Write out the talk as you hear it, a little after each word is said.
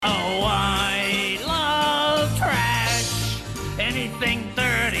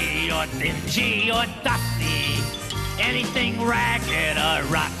stingy or dusty, anything ragged or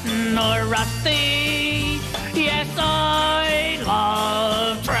rotten or rusty. Yes, I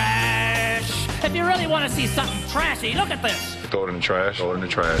love trash. If you really want to see something trashy, look at this. Throw it in the trash. Throw it in the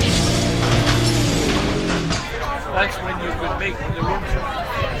trash. That's when you could make the room.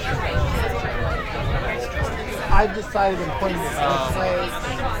 I've decided in pointless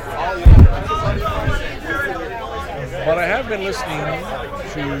But I have been listening to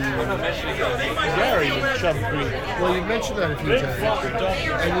Gary with Chub Creek. Well, you mentioned that a few times,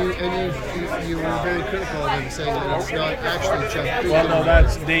 and you were very critical of him, saying that it's not actually Chub Creek. Well, no,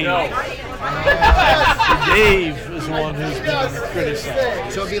 that's Dave. Dave is the one who's been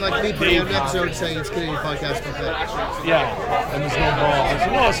criticized. So it'd be like me putting out an episode saying it's Canadian Podcast Buffet. Yeah, and there's no balls.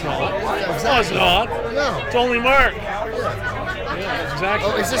 No, it's not. No, it's not. No. It's only Mark. Yeah,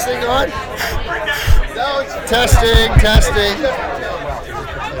 exactly. Oh, is this thing on? No, it's testing. It's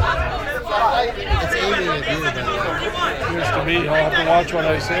aiming at you, though. Appears to be. I'll have to watch what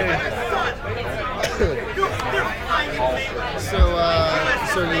I say.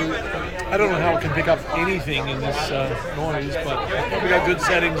 So you... I don't know how it can pick up anything in this noise, but we got good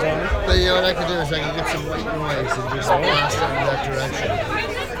settings on it. But you know what I can do is I can get some white noise and just blast it in that direction.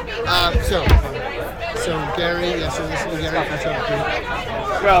 So Gary, so this is Gary from Chub Creek.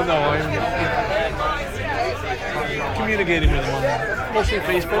 Well, no, I'm communicating with him on mostly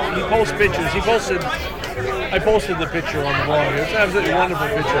Facebook. He posts pictures. I posted the picture on the blog. It's an absolutely wonderful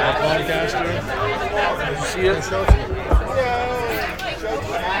picture of a podcaster. Did you see it?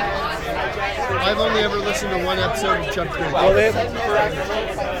 I've only ever listened to one episode of Chub Creek. Well, they have... For a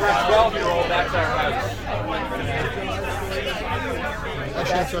 12-year-old, that's our house.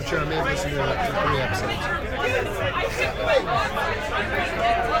 Actually, that's not true. I may have listened to 3 episodes.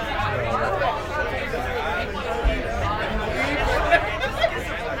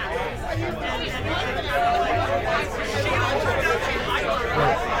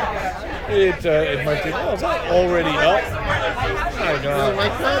 It might take... Oh, is that already up? Oh, my God. You don't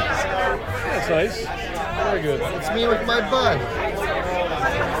like that? That's nice. Very good. It's me with my bud.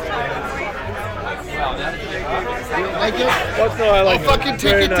 You don't like it? What? No, I like it. I'll fucking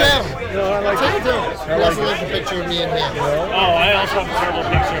take Very it nice. down. No, I like Take it. it down. I He doesn't like like a picture of me and him. Oh, I also have a terrible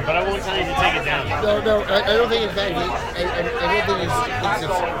picture, but I won't tell you to take it down. No, I don't think it's bad. I don't think it's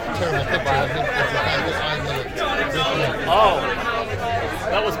a terrible picture. I think it's the fact that I'm in it. Oh,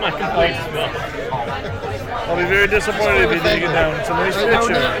 that was my complaint as well. I'll be very disappointed if you take it down. It's a nice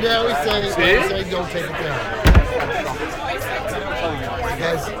picture. Now he's saying, don't take it down.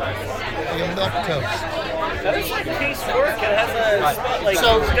 Guys, you're milk toast. That is like case work. It has a spot, like,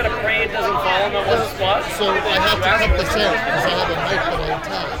 so, it's got a pray it doesn't fall in the one spot. So I have to cut this out because I have a mic that I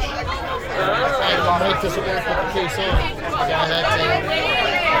attach. And the mic doesn't work with the case on. So I had to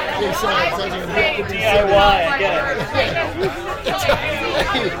case on. It doesn't even DIY, I get it.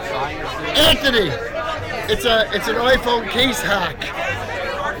 Anthony! It's an iPhone case hack.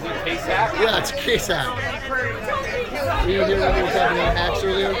 Case hack? Yeah, it's a case hack. Were you here when we were talking about hacks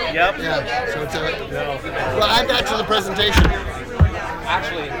earlier? Yep. Yeah, so it's well, I got to the presentation.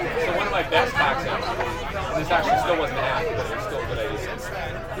 Actually, so one of my best hacks ever, this actually still wasn't a hack, but it's still a good idea.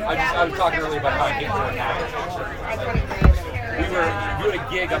 I was talking earlier about how I hate doing hacks. We were doing a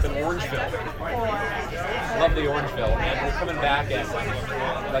gig up in Orangeville. Lovely Orangeville, and we're coming back at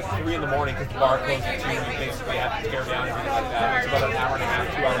like 3 in the morning because the bar closed at 2. We basically had to tear down everything like that. It's about an hour and a half,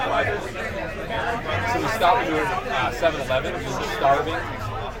 2-hour drive. So we stopped and we were at 7-Eleven. We were starving,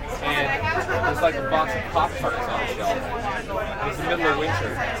 and there's like a box of Pop-Tarts on the shelf. It's the middle of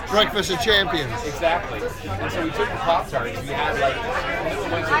winter. Breakfast of champions. Exactly. And so we took the Pop-Tarts. We had like the middle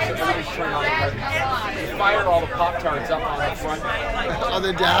of winter, so everybody's turning on the presents. We fired all the Pop-Tarts up on the front. On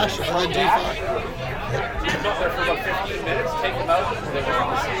the dash, on the D5. We were up there for about 15 minutes, take them out, and they were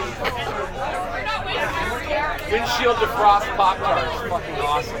awesome. Windshield defrost Pop-Tarts, fucking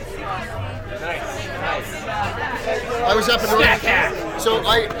awesome. Nice. I was up in Orangeville. So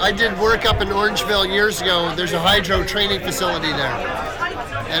I did work up in Orangeville years ago. There's a hydro training facility there.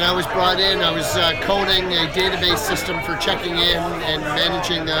 And I was brought in, I was coding a database system for checking in and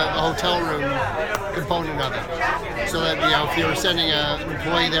managing the hotel room component of it. So that, if you were sending an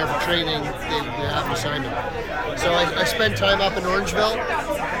employee there for training, they have an assignment. So I spent time up in Orangeville.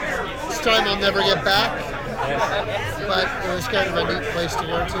 This time I'll never get back. But it was kind of a neat place to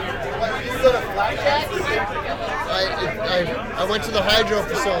go to. You go to Flapjack? I went to the hydro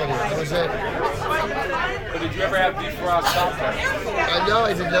facility. That was it. did you ever have defrost stop time? No,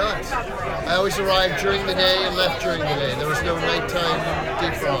 I did not. I always arrived during the day and left during the day. There was no nighttime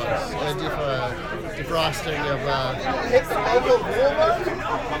defrosting of.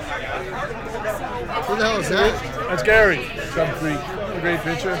 Who the hell is that? That's Gary. Chub Creek. A great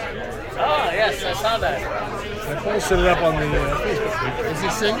picture. Oh, yes, I saw that. I posted it up on the Facebook page. Is he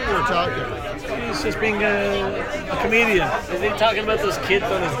singing or talking? He's just being a comedian. Is he talking about those kids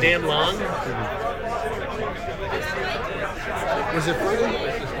on his damn lawn? Was it funny?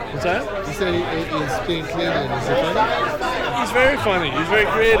 What's that? He said he's being comedian. Is it funny? He's very funny. He's very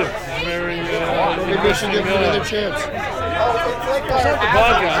creative. He's very. Maybe we should give him another chance. It's not the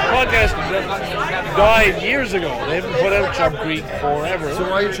podcast. The podcast died years ago. They haven't put out Chub Creek forever. So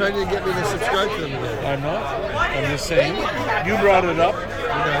why are you trying to get me to subscribe to them again? I'm not. I'm just saying. You brought it up.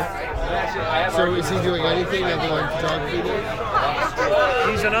 Okay. So is he doing anything other than photography then?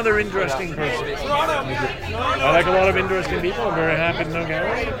 He's another interesting person. I like a lot of interesting people. I'm very happy to know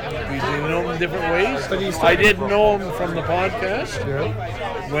Gary. We know him in different ways. I did know him from the podcast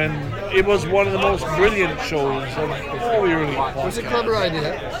when it was one of the most brilliant shows of all the early podcasts. It was a clever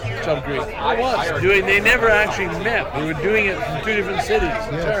idea. Chub Creek. It was. They never actually met. They were doing it from two different cities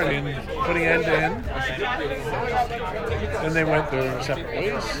entirely and putting end to end. Then they went their separate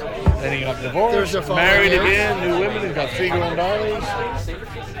ways. Then he got divorced, married again, new women, and got 3 grown daughters.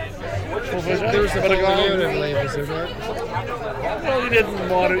 There was a falling out, I believe, is there not? Well, he didn't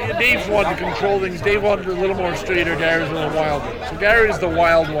want to. Dave wanted to control things. Dave wanted a little more straighter. Gary's a little wilder. So Gary's the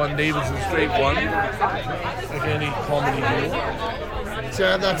wild one. Dave is the straight one. Like any comedy duo. So I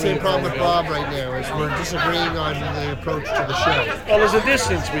have that same problem with Bob right now, is we're disagreeing on the approach to the show. Well, there's a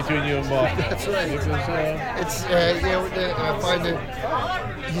distance between you and Bob. That's right. Because, it's, I find that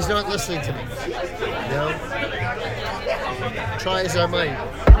he's not listening to me. You know? Try as I might.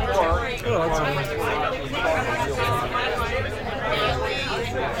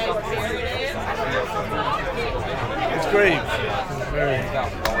 It's great.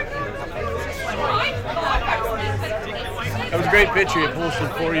 That was a great picture you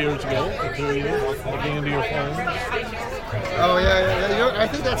posted 4 years ago, the two of you, looking into your phone. Oh, yeah. You know, I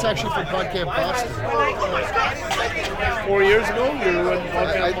think that's actually from PodCamp Boston. 4 years ago? You were in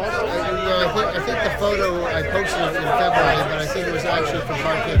PodCamp Boston? I think the photo I posted in February, but I think it was actually from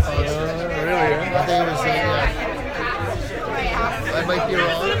PodCamp Boston. Really? I think it was, I might be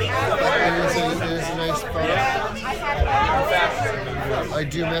wrong, but it is a nice photo. I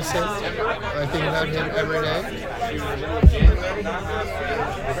do miss him. I think about him every day.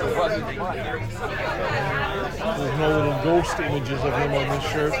 There's no little ghost images of him on this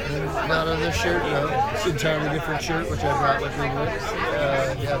shirt. Not on this shirt, no. It's an entirely different shirt, which I brought with me.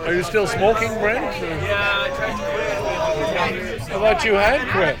 Are you still smoking, Brent? Yeah, I tried to quit. I thought you had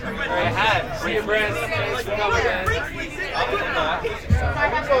quit. I had. See you, Brent. Thanks for coming, man.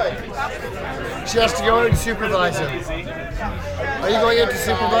 She has to go in and supervise him. Are you going in to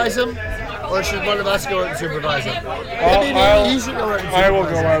supervise him? Or should one of us go out and supervise him? Maybe he should go out and supervise him. I will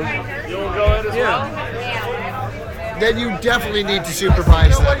go out. You will go in as well? Then you definitely need to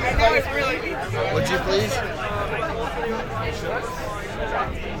supervise them. Would you please?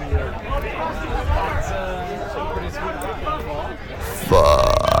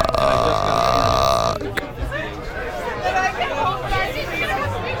 Fuck.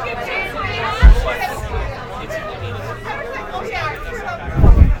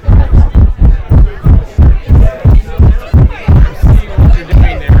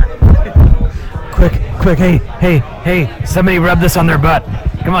 Quick, hey, somebody rub this on their butt.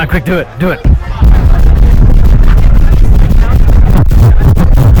 Come on, quick, do it.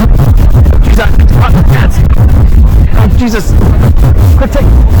 Oh, Jesus. Quick, take.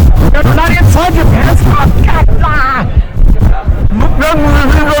 You're not inside your pants.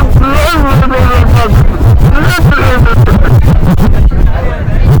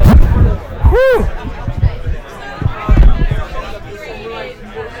 Whew.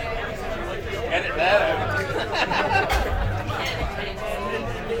 Edit that out.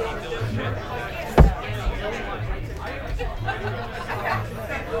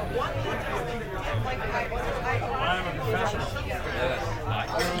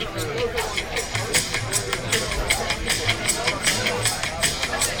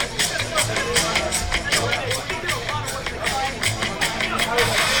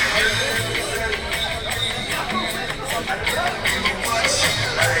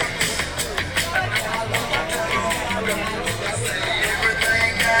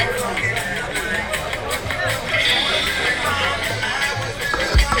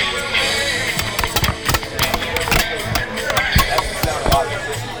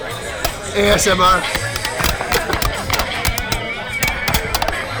 ASMR.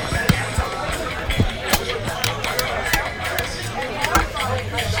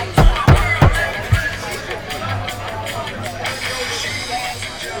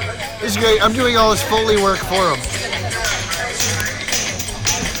 He's great. I'm doing all his Foley work for him.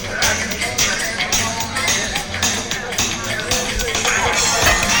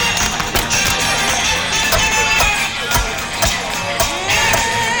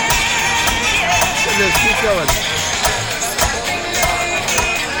 Just keep going.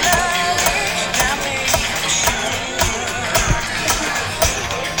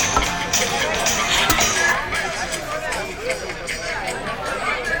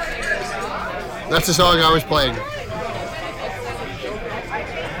 That's the song I was playing.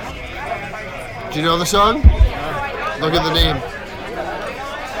 Do you know the song? Look at the name.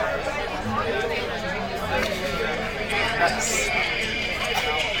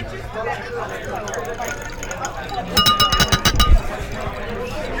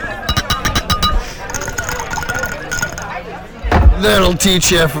 That'll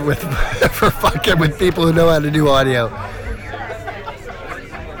teach you for fucking with people who know how to do audio.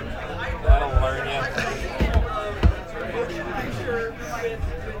 That'll learn you.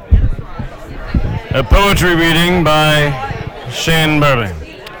 A poetry reading by Shane Burley.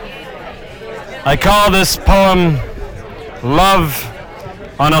 I call this poem Love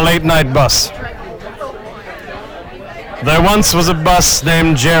on a Late Night Bus. There once was a bus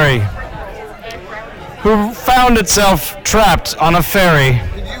named Jerry who found itself trapped on a ferry.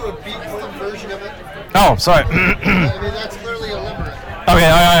 Can you a beat poem version of it? Oh, sorry. I mean, that's literally a limerick.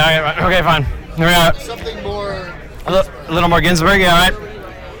 Okay, fine. Here we go. Something more. A little more Ginsberg, yeah, all right.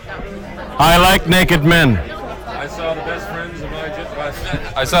 I like naked men. I saw the best friends of my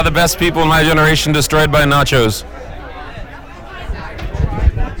generation. I saw the best people in my generation destroyed by nachos.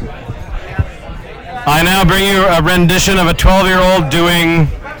 I now bring you a rendition of a 12-year-old doing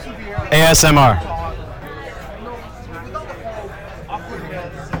ASMR.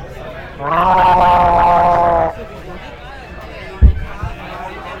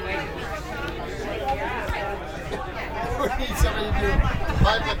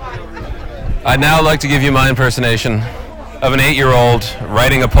 I'd now like to give you my impersonation of an 8-year-old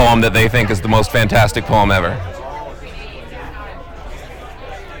writing a poem that they think is the most fantastic poem ever.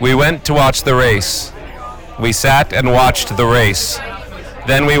 We went to watch the race. We sat and watched the race.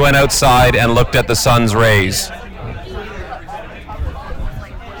 Then we went outside and looked at the sun's rays.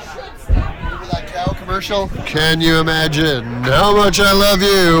 Remember that cow commercial? Can you imagine how much I love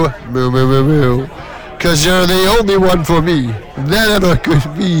you? Moo, moo, moo, moo. 'Cause you're the only one for me that ever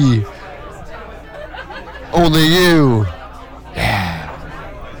could be. Only you. Yeah.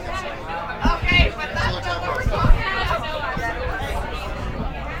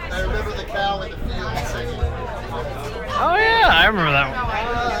 I remember the cow in the field singing. Oh yeah, I remember that one.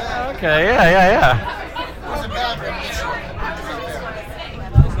 Okay, yeah. It was a bad rendition.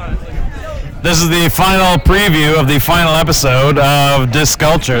 This is the final preview of the final episode of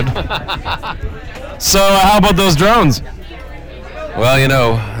Discultured. So, how about those drones? Well, you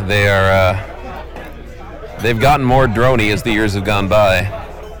know, they've gotten more droney as the years have gone by.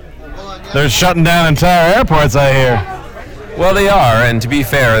 They're shutting down entire airports, I hear. Well, they are, and to be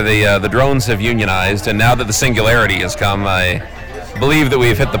fair, the drones have unionized, and now that the singularity has come, I believe that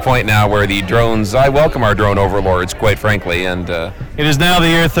we've hit the point now where the drones, I welcome our drone overlords, quite frankly, and... It is now the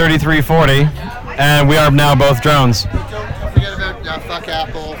year 3340, and we are now both drones. Don't forget about fuck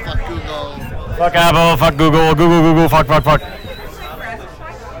Apple, fuck Google. Fuck Apple, fuck Google, Google, fuck. Since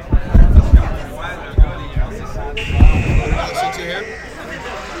you're here.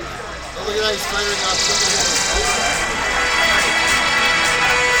 Oh, look at that, he's firing off something.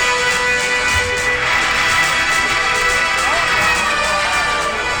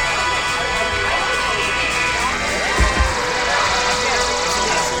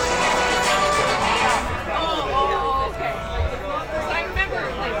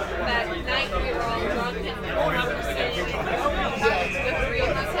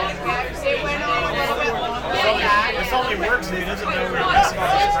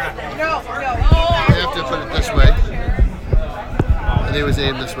 I have to put it this way. And it was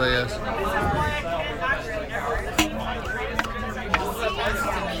aimed this way, yes.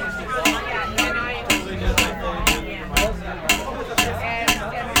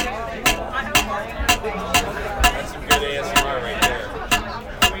 That's some good ASMR right there.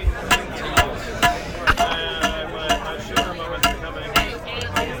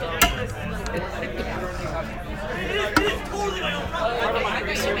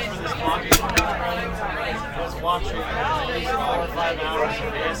 Watching 4 or 5 hours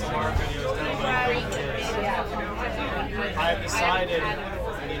of ASMR videos done by kids. I've decided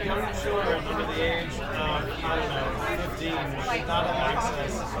that young children under the age of, 15 should not have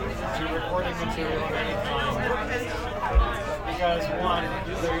access to recording material of any kind. Because one,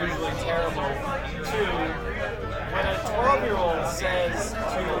 they're usually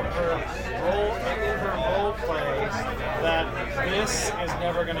this is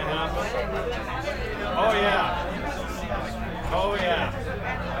never going to happen. Oh yeah. Oh yeah.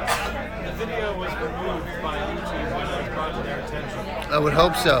 The video was removed by YouTube when it was brought to their attention. I would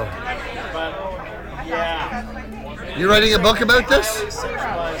hope so. But yeah. You writing a book about this? Highly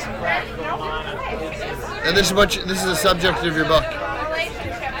sexualized crap going on. And this is the subject of your book.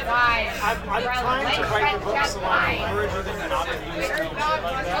 I'm trying to write the book so I'm encouraging them not to use stuff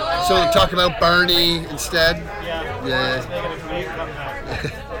like that. So you talk about Barney instead? Yeah. Yeah. Let's make it a big comeback.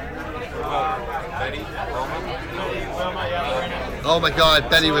 Betty, Wilma, yeah, they're in it. Oh my God,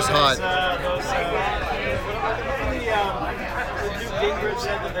 Betty was hot. The Newt Gingrich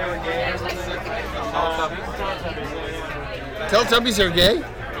said that they were gay or something. Teletubbies are gay?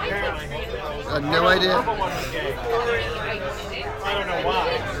 Apparently. I had no idea. The purple one was gay. I don't know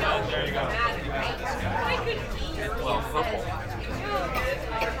why. There you go. well, purple.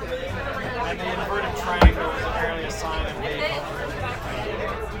 And the inverted triangle is apparently a sign of gay culture.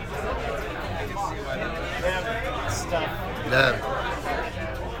 They have stuff. Yeah.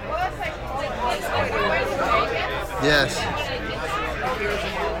 Yes.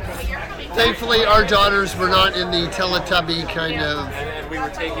 Thankfully, our daughters were not in the Teletubby kind of. And we were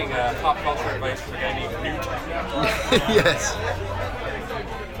taking pop culture advice from a guy named Newt. Yes.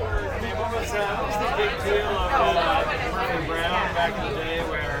 What was the big deal of Murphy Brown back in the day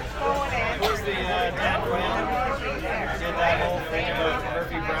where who was the Dan Quayle did that whole thing about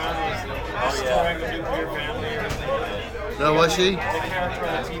Murphy Brown was destroying the nuclear family or something. No, was she? The character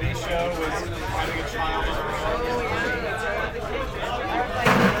on the TV show was having a child of her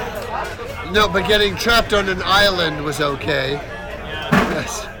own. No, but getting trapped on an island was okay. Yeah.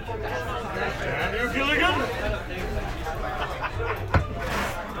 Yes. Can you kill again?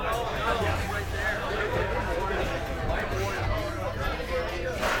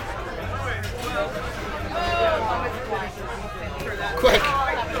 Quick!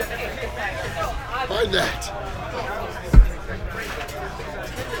 Find that.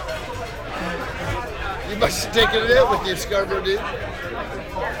 You must have taken it out with you, Scarborough, dude.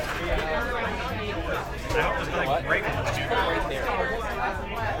 Right there.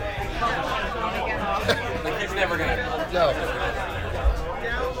 Like he's never gonna. No.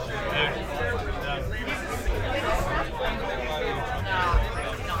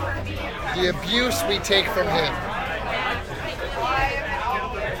 The abuse we take from him.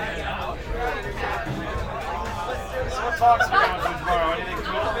 Talks are going to tomorrow. Anything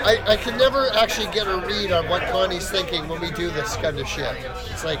cool? I can never actually get a read on what Connie's thinking when we do this kind of shit.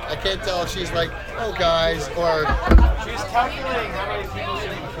 It's like, I can't tell if she's like, oh guys, or... She's calculating how many people she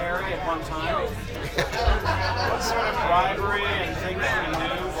can carry at one time. What sort of bribery and things she can do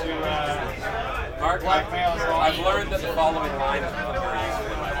to Mark, blackmail us all. I've learned that the following line is very useful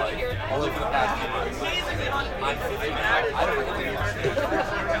in my life, only for the past few months. I'm 50 now. I don't think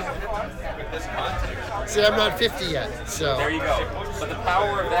this context. See, I'm not 50 yet, so... There you go. But the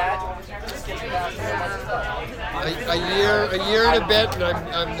power of that just gets you back to so much stuff. A year and a bit, and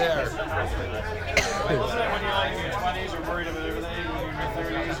I'm there. Wasn't it when you're like in your 20s, you're worried about everything? When you're in your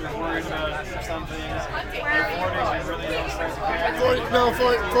 30s, you're worried about some things. In your 40s, you really don't start to care.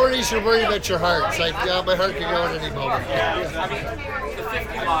 40s, you're worried about your heart. It's like, yeah, my heart could go at any moment. I mean, the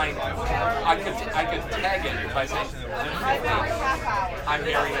 50 line, I could tag it by saying, I'm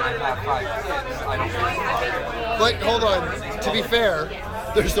married and I have 5 kids. I don't really know. But hold on, to be fair,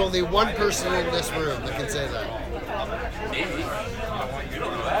 there's only one person in this room that can say that. Maybe. You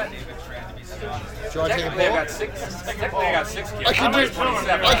don't know that. Do you want to take a Technically, I poll? got 6 kids. I I'm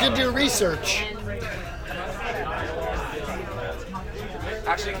 27. can do research.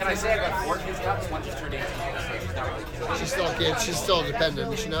 Actually, can I say I got 4 kids now? One just turned 18, so she's not really kidding. She's still a kid. She's still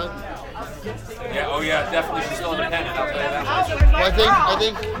dependent, is she not? Yeah, oh yeah, definitely. She's still independent, I'll tell you that much. Well, I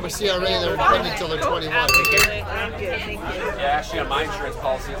think with CRA, they're independent until they're 21. Yeah, actually, on my insurance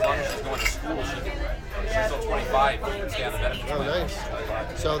policy, as long as she's going to school, she's still 25. She can stay on the benefits. Oh, nice.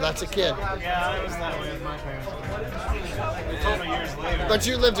 So that's a kid. Yeah, I was that way with my parents. They told me years later. But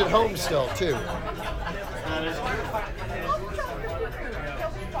you lived at home still, too. That is true.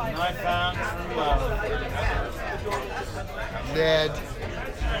 And I found true love. Ned.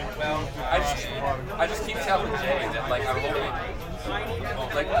 I just keep telling Jay that, like, I'm hoping,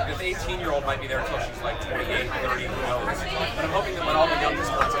 like, this 18-year-old might be there until she's, like, 28, 30, who knows. But I'm hoping that when all the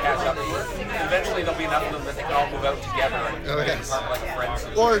youngest ones catch up to her, eventually there'll be enough of them that they can all move out together and yes. become, like, friends.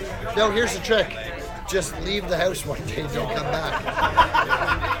 Or, no, here's the trick. Just leave the house one day and don't come back.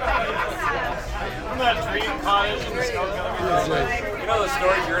 Isn't that dream cottage in the snow That's right. You know the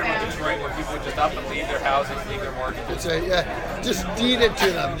stories you heard about Detroit where people would just up and leave their houses, leave their mortgages? That's right, yeah. Just deed it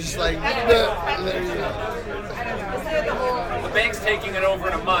to them. Just like, there you go. But bank's taking it over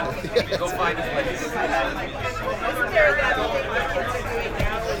in a month. Go find a place. Isn't there that thing what kids are doing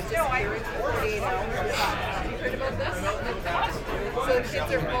now is disappearing for 48 hours? Have you heard about this? So the kids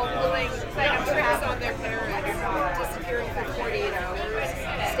are pulling tricks on their parents, disappearing for 48 hours,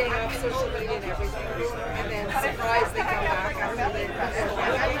 staying off social media and everything, and then surprise they come back after they've got their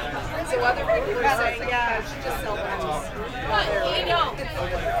life. So other people are saying, yeah, I should just sell those.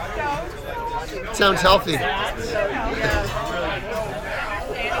 Sounds healthy.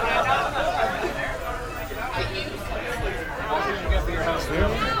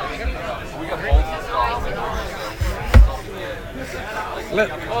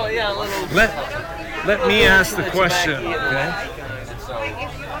 Let me ask the question, okay?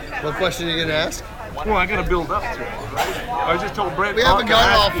 What question are you gonna ask? Well, I gotta build up to it. I just told Brett. We haven't gone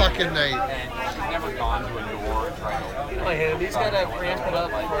all fucking night. She's never gone to a door and tried to open it. My hand, he's got to ramp it up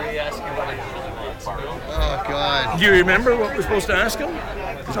before he asks you what he wants. Oh God. Do you remember what we're supposed to ask him?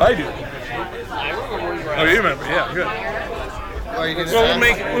 Because I do. I remember you were Oh, you remember? Yeah, good. Are you gonna Well,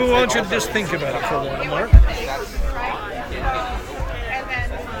 ask? we want you to just think about it for a while, Mark.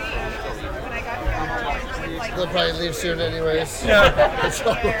 They'll probably leave soon anyways. Yeah. It's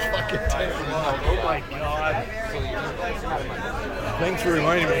all fucking terrible. Oh my God. Thanks for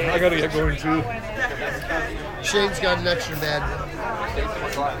reminding me. I gotta get going too. Shane's got an extra bed.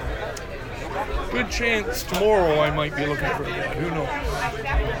 Good chance tomorrow I might be looking for a bed. Who knows?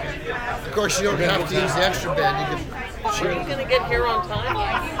 Of course, you don't have to use the extra bed. You can. Are you going to get here on time?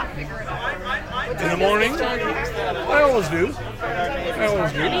 In the morning? I always do.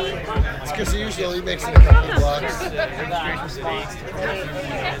 It's because he usually makes it a couple of blocks. Can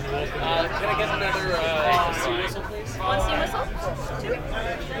I get another sea whistle, please? One sea whistle?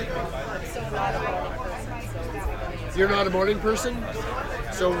 You're not a morning person?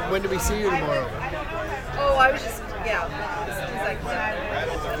 So when do we see you tomorrow? Oh, I was just, yeah.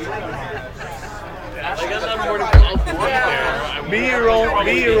 I got that more to go there. Be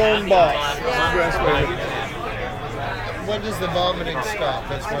your own boss. When does the vomiting stop?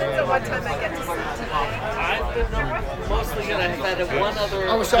 That's So why what time I get to sleep tonight? I've been mostly going to have had one other.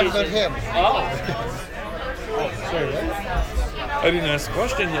 I was talking about occasion. him. Oh. Sorry, what? I didn't ask the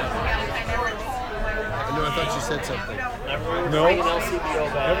question yet. No, I thought you said something. No,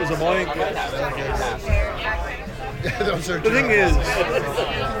 that was a blank. Those are The thing is,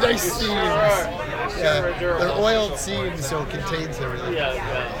 nice seams. Yeah, they're oiled seams, so it contains everything.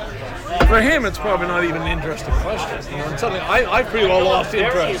 for him, it's probably not even an interesting question. You know, and suddenly I pretty well lost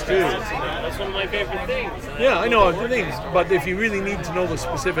interest too. That's one of my favorite things. Yeah, I know the things, but if you really need to know the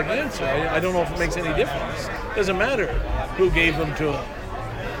specific answer, I don't know if it makes any difference. Doesn't matter who gave them to him.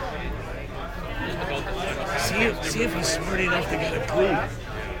 See if he's smart enough to get a clue.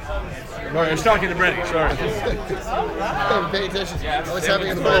 Sorry, I was talking to Brent. Sorry. Pay attention. I was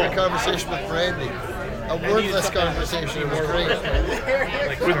having a private conversation with Brandy. A wordless conversation. It was great.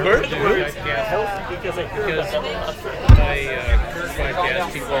 With Bert? Because my current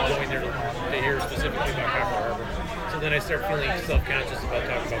podcast, people are going there to hear specifically about Copper Harbor. So then I start feeling self-conscious about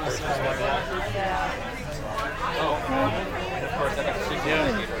talking about personal stuff. Yeah.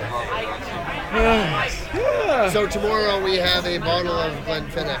 So tomorrow we have a bottle of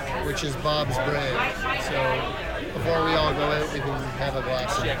Glenfiddich, which is Bob's brand. So before we all go out, we can have a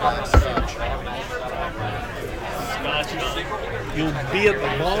glass of scotch. You'll be at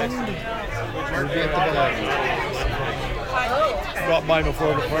the Bond. We'll be at the bar. Drop by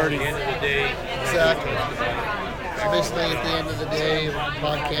before the party. Exactly. So basically, at the end of the day,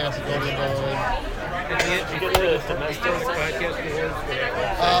 podcast, go to the bar.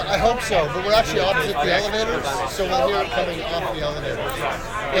 I hope so, but we're actually opposite the elevators, so we'll hear it coming off the elevator.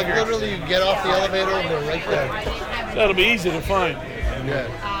 Like literally, you get off the elevator and we're right there. That'll be easy to find Yeah.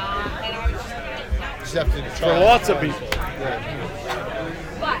 Just have to try. for lots of people.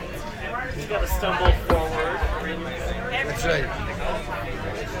 He's got to stumble forward. That's right.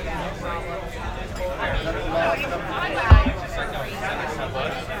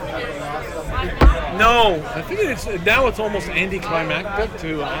 No, I think it's almost anticlimactic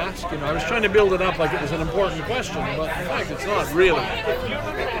to ask. You know, I was trying to build it up like it was an important question, but in fact, it's not really.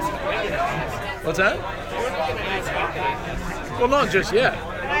 What's that? Well, not just yet.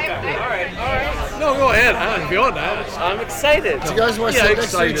 All right. No, go ahead. If you want that. I'm excited. Do you guys want to sit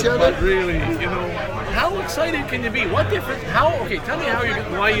next to excited, each other? but really, you know, how excited can you be? What difference? Okay, tell me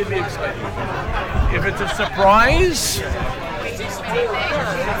why you'd be excited. If it's a surprise.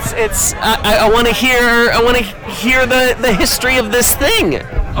 I want to hear the history of this thing.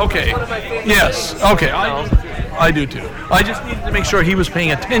 Okay. Yes. Okay. I do too. I just needed to make sure he was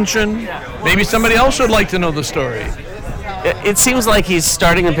paying attention. Maybe somebody else would like to know the story. It seems like he's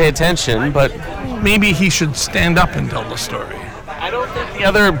starting to pay attention, but Maybe he should stand up and tell the story. I don't think the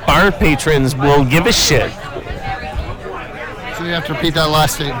other bar patrons will give a shit. So you have to repeat that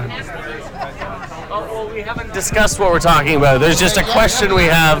last statement. Well, we haven't discussed what we're talking about. There's just a question we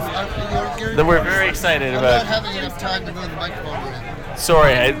have that we're very excited I'm about. not having enough time to move the microphone around.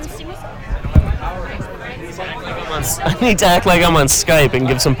 Sorry, I need to act like I'm on Skype and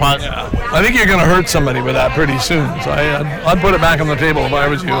give some pot. I think you're going to hurt somebody with that pretty soon. So I'd put it back on the table if I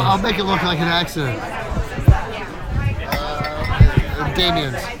was you. I'll make it look like an accident.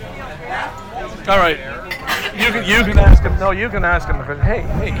 Damien's. All right. You can ask him. No, you can ask him. Hey.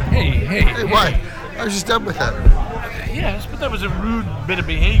 Hey, why? I was just done with that. Yes, but that was a rude bit of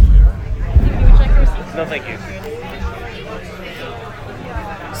behavior. No, thank you.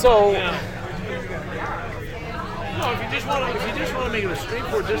 So, No, if you just want to make it a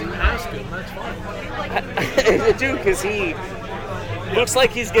straightforward, just ask him. That's fine. I do, because he looks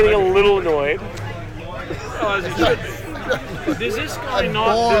like he's getting a little annoyed. Oh, as he should be. Does this guy I'm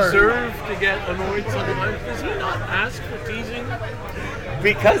not bored. deserve to get annoyed sometimes? Does he not ask for teasing?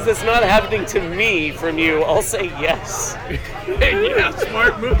 Because it's not happening to me from you, I'll say yes. Hey, yeah,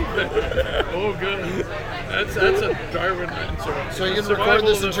 smart move there. Oh, good. That's a Darwin answer. So you're going to Survival record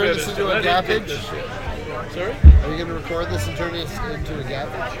this of and the turn this fittest. into a Let him take gappage? this shit. Sorry? Are you going to record this and turn this into a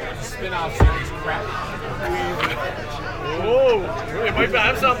gappage? Spin-off series Crappage. Oh, it might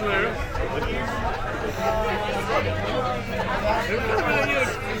have something there.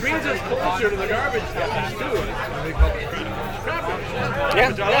 It brings us closer to the garbage cast, too.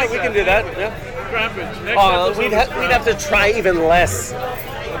 Yeah, we can do that. Yeah. Crappage. Next episode We'd is have to try even less.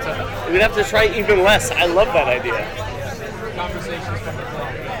 We'd have to try even less. I love that idea. Conversations from the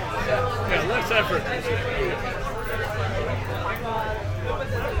club. Yeah, less effort.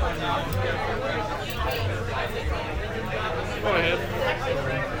 Go ahead.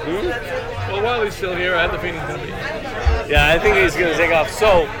 Well, while he's still here, I had the feeling he's going to be. Yeah, I think he's going to take off.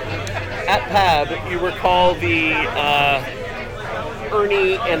 So, at PAB, you recall the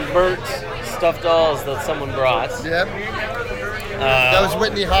Ernie and Bert stuffed dolls that someone brought. Yep. That was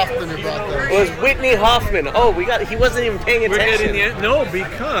Whitney Hoffman who brought those. It was Whitney Hoffman. Oh, he wasn't even paying We're attention. getting the no,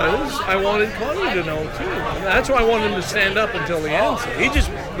 because I wanted Connie to know too. And that's why I wanted him to stand up until the answer. He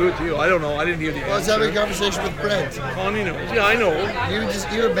just blew it to you. I don't know. I didn't hear the I was answer. having a conversation with Brent. Connie knows. Yeah, I know.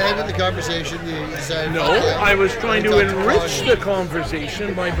 You abandoned the conversation. You decided. No, okay, I was trying to talk enrich Connie. the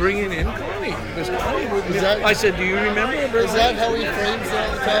conversation by bringing in Connie. Because Connie would. Is that- I said, "Do you remember?" Is that how he frames it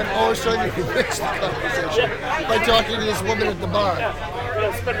all the time? Oh, I was trying to enrich the conversation by talking to this woman at the bar.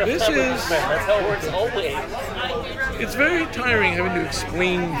 This is. That's how it works always. It's very tiring having to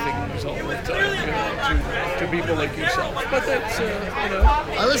explain things all the time to people like yourself. But that's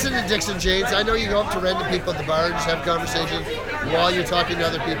I listen to Dixon Janes. I know you go up to random people at the bar and just have conversations while you're talking to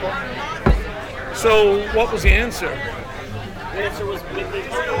other people. So, what was the answer? The answer was Whitney.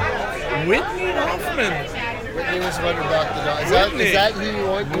 Whitney Hoffman. Whitney was the one who brought the dog. Is that who you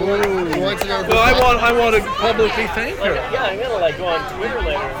want? You want to know? Well, I want to publicly thank her. Yeah, I'm gonna go on Twitter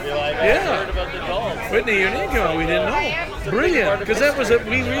later and be like, I heard about the dolls. Whitney, your name came out. We didn't know. Brilliant, because that was we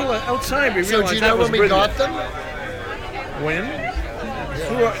realized outside. We So realized do you that know was when we brilliant. got them? When?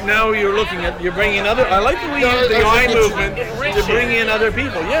 Now you're looking at, you're bringing other, I like the way you use the eye movement to bring in other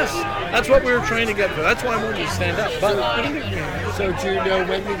people. Yes, that's what we were trying to get for. That's why I wanted to stand up. But So do you know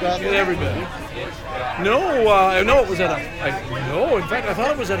when we got get them? everybody. No, I know it was at no, in fact, I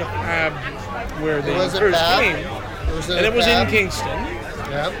thought it was at a pub where they Was it first Pab? came. And it was in Kingston.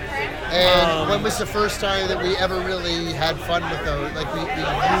 Yeah. And when was the first time that we ever really had fun with those? Like we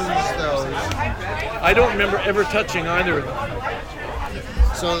used those? I don't remember ever touching either of them.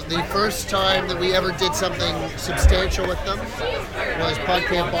 So the first time that we ever did something substantial with them was Punk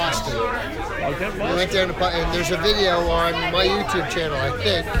Camp Boston. Okay, We went down to and there's a video on my YouTube channel, I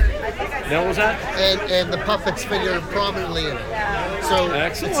think, That was that? and the puppets figure prominently in it. So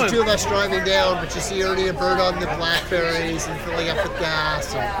Excellent. it's the two of us driving down, but you see Ernie and Bert on the Blackberries and filling up with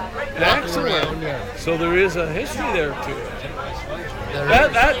gas and walking Excellent. around. Yeah. So there is a history there to it. There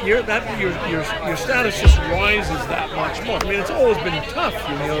Your status just rises that much more. I mean, it's always been tough,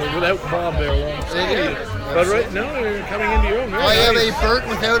 without Bob there alongside you. But right now you're coming into your own. Very I have nice. a Bert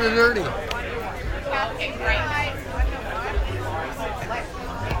without an Ernie.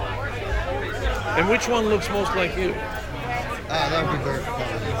 And which one looks most like you? That would be Bert.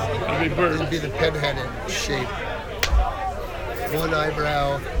 That'd be It Bert. would be the pinheaded shape. One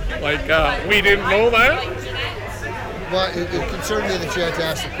eyebrow. Like, we didn't know that? Well, it concerned me that you had to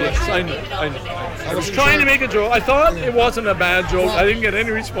ask the Yes, question. I know. I was wasn't trying sure. to make a joke. I thought it wasn't a bad joke. I didn't get any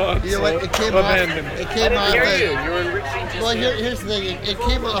response. You know what? It came so off. abandoned it. It came off. Hear as- you. You were enriching. Well, here's the thing. It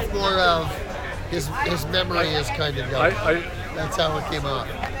came off more of his memory is kind of dumb. That's how it came off.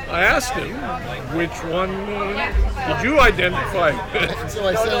 I asked him which one did you identify with? So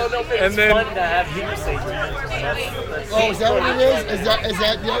I said, But And it's then- fun to have hearsay. "Oh, is that what it is? Is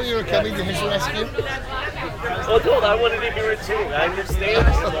that you know you were coming to his rescue?" Well, told I wanted to hear it too. I understand.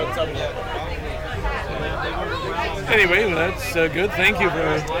 Anyway, well, that's good. Thank you for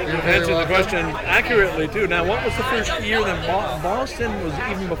answering the welcome. question accurately too. Now, what was the first year that Boston was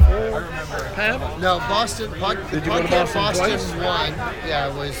even before PAB? No, Boston. Did you go to Boston twice? won. Yeah,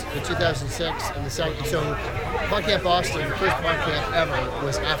 it was in 2006, and the second. So, PodCamp Boston, the first PodCamp ever,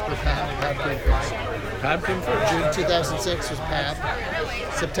 was after PAB. PAB came first. PAB came first. June 2006 was PAB.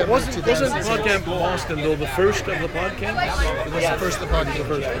 September Wasn't 2006. PodCamp Boston though the first of the podcasts? It was the first of the PodCamp.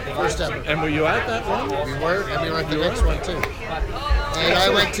 First ever. And were you at that one? We were, and we were at the next one too. And I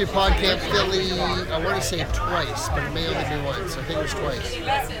went to PodCamp Philly, I want to say twice, but it may only be once. I think it was twice.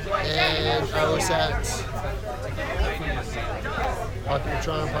 And I was at PodCamp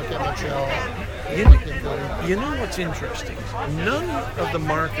Toronto, PodCamp Montreal. You know what's interesting? None of the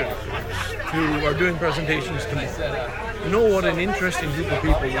marketers who are doing presentations to me know what an interesting group of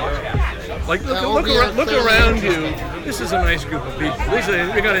people you are. Like, look around you. This is a nice group of people.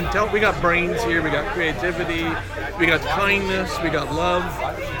 We got brains here. We got creativity. We got kindness. We got love.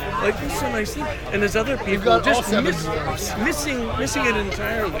 Like, this is a nice thing. And there's other people got all just seven words. missing it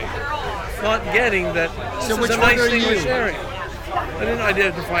entirely, not getting that. This So is which a one nice are thing we're you? sharing. I didn't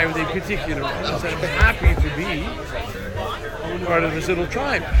identify with a particular one. I said I'm happy to be part of this little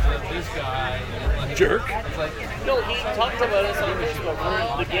tribe. Jerk. No, he talked about us on this, but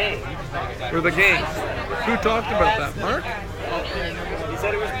we're the game. We're the gang. Who talked about that, Mark? He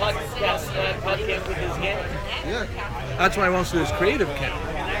said it was PodCamp with his gang. Yeah. That's why he wants to do this creative camp.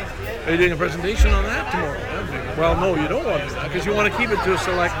 Are you doing a presentation on that tomorrow? Well, no, you don't want to do that because you want to keep it to a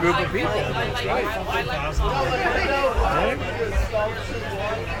select group of people. That's right. Right?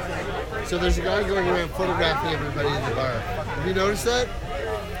 So there's a guy going around photographing everybody in the bar. Have you noticed that?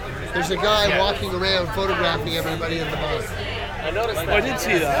 There's a guy walking around photographing everybody in the bar. I noticed that. Oh, I did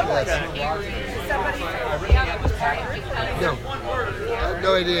see that. No. I have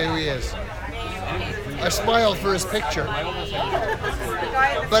no idea who he is. I smiled for his picture.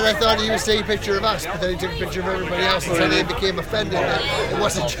 But I thought he was taking a picture of us, but then he took a picture of everybody else, and so they became offended that it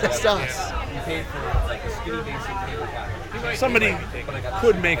wasn't just us. Somebody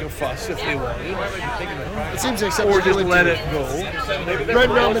could make a fuss if they wanted, It seems like or something just you would let do. it go. Brett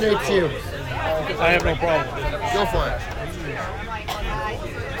nominates you. I have no problem. Go for it.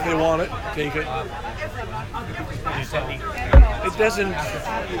 If they want it, take it. It doesn't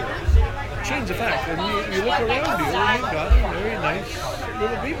change the fact that you look around you and you've got very nice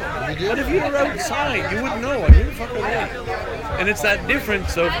little people. But if you were outside, you wouldn't know. Who the fuck are they? And it's that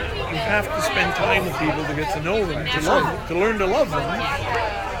difference of you have to spend time with people to get to know them, to learn to love them.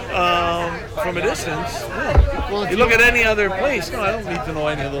 From a distance, Well, you look at any other place. No, I don't need to know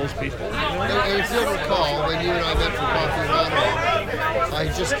any of those people. You know? And if you'll recall, when you and I met for coffee in Ottawa, I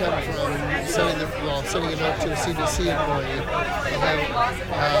just come from sending a note to a CBC employee about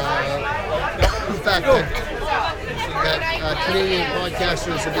the fact that Canadian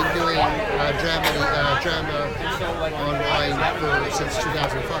podcasters have been doing drama online since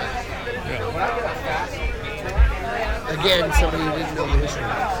 2005. Again, somebody who didn't know the history.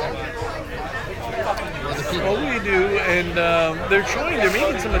 Well, we do, and they're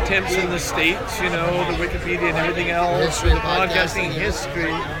making some attempts in the States, you know, the Wikipedia and everything else, History of podcasting podcasting.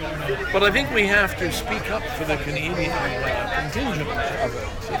 history. But I think we have to speak up for the Canadian contingent of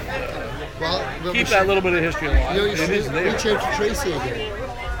it. Well, Keep that little bit of history alive. You know, you It should is there. reach out to Tracy again.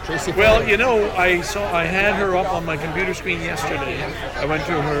 Tracy. Well, Ford. you know, I had her up on my computer screen yesterday. I went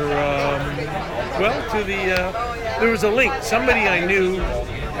to her, there was a link. Somebody I knew,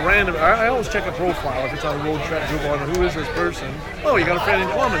 random. I always check a profile if it's on a road trip group on who is this person. Oh, you got a friend in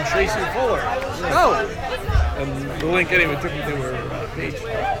common, Tracy Fuller. Oh, and the link anyway took me to her page.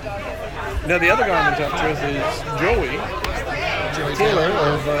 Now the other guy I'm in touch with is Joey Taylor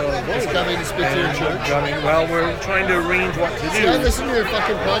of He's coming to speak to your church. Well, we're trying to arrange what to See, I do. listen to your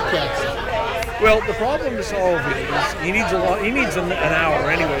fucking podcast. Well, the problem to solve is he needs an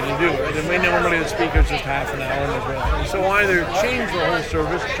hour anyway to do it. And normally the speaker's just half an hour as well. And so either change the whole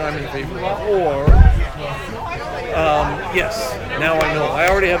service, which I'm in favor of, or yes, now I know. I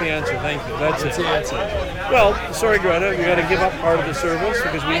already have the answer. Thank you. That's That's it. the answer. Well, sorry, Greta, we got to give up part of the service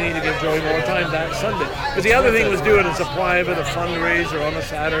because we need to give Joey more time that Sunday. Because the other thing was doing is a private, a fundraiser on a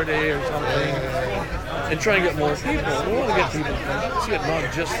Saturday or something, and try and get more people. We want to get people to see it,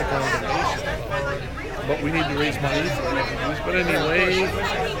 not just the congregation. But we need to raise money for refugees. But anyway,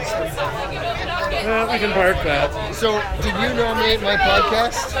 we can park that. So, did you nominate my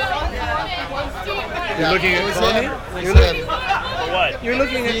podcast? You're looking at Connie? You're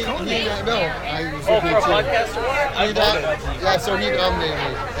looking at Connie? No. For a podcast or what? I voted. Yeah, so he nominated me.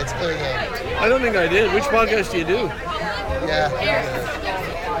 It's clear now. I don't think I did. Which podcast do you do? Yeah.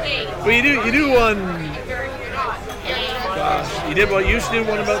 Well, you do one. Gosh, you did what you used to do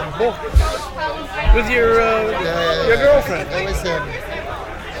one about books with your girlfriend. That was him.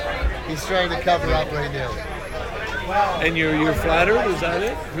 He's trying to cover up right now. And you're flattered, is that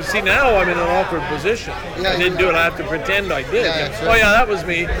it? Because see, now I'm in an awkward position. Yeah, I didn't do it. I have to pretend I did. Yeah, Oh yeah, that was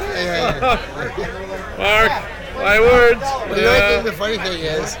me. Yeah. Mark, my words. Well, the funny thing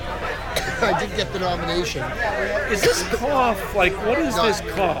is, I did get the nomination. Is this cough, like, what is this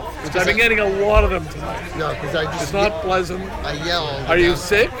cough? Because I've been getting a lot of them tonight. No, because I just... It's not pleasant. I yelled. Are you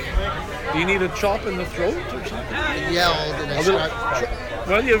sick? Do you need a chop in the throat or something? I yelled and I scratched...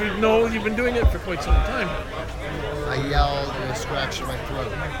 Well, you've been doing it for quite some time. I yelled and I scratched my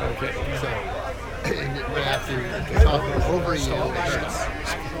throat. Okay. So, and right after talking over you, it hurts.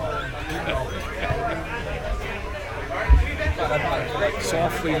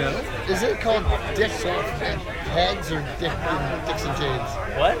 Softly now. Is it called Dick Heads or Dicks and Janes?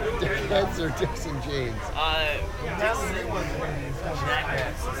 What? Dick Heads or Dicks and Janes?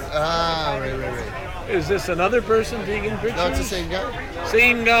 Ah, right. Is this another person taking pictures? No, it's the same guy.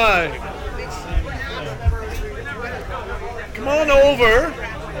 Same guy. Come on over.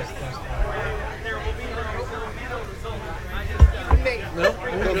 No,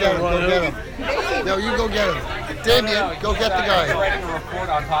 Go get him. No, you go get him. Damien, go get the guy. Writing a report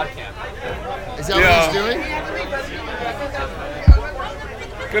on PodCamp. Is that what he's doing?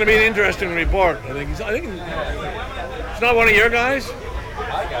 It's going to be an interesting report. I think it's not one of your guys.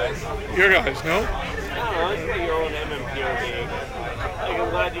 Hi guys. Your guys, no? I don't know, it's your own MMPOD. Like, I'm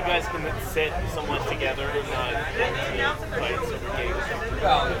glad you guys can sit somewhat together and not fight over games.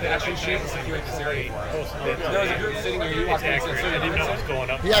 Well, actually, Shane's securing this area. There was a group sitting here. You walked in. I didn't know what was going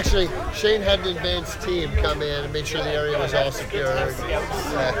up. Shane had an advanced team come in and make sure the area was all secured.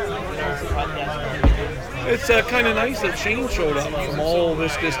 It's kind of nice that Shane showed up from all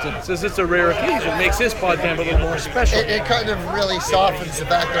this distance. As it's a rare occasion, it makes this podcast a little more special. It kind of really softens the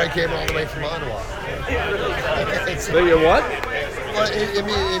fact that I came all the way from Ottawa. So you what? Well,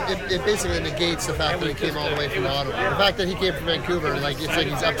 it basically negates the fact that he came all the way from Ottawa. The fact that he came from Vancouver, it's like he's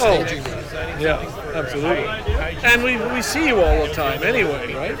upstaging me. Yeah, absolutely. And we see you all the time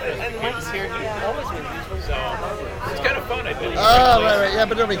anyway, right? And Mike's here, he's always with you, so It's kind of fun, I think. Oh, right. Yeah,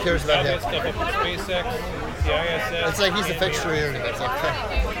 but nobody cares about That him. stuff up at SpaceX, the ISS, It's like he's a fixture here. It's like,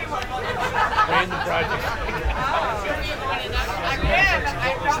 random projects.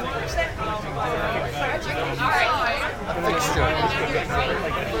 fixture.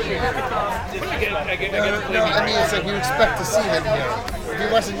 I get No, I mean, it's like you expect to see him here. If he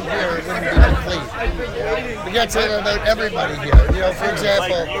wasn't here, it wouldn't be complete. We got something about everybody here. You know, for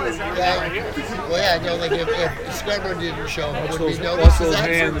example, like if Scarborough didn't show up, would we notice his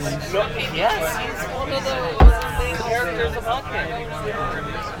absence? yes, he's one of the main characters of PodCamp.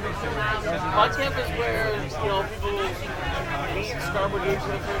 PodCamp is where, people meet Scarborough Dudes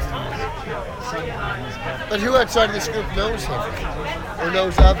for the first time. But who outside of this group knows him? Or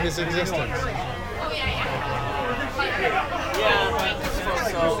knows of his existence?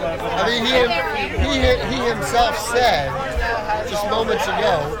 I mean, he himself said, just moments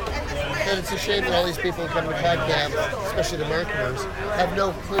ago, that it's a shame that all these people who come to PodCamp, especially the marketers, have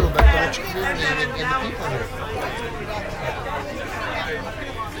no clue about the rich community and the people here.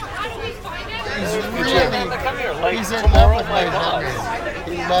 He's in love with my thumb ring.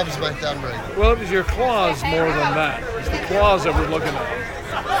 He loves my thumb ring. Well, it was your claws more than that. It's the claws I was looking at.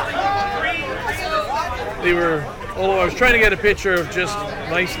 They were, although I was trying to get a picture of just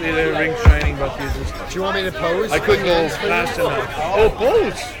nicely their rings shining, but they just... Do you want me to pose? I couldn't go fast enough. Oh,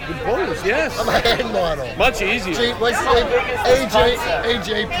 pose! Good pose, yes. I'm a hand model. Much easier. What's his name?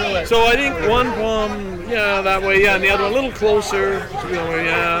 AJ Pruitt. So I think one palm, that way, and the other one a little closer,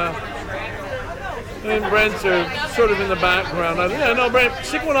 And Brent's are sort of in the background. Brent,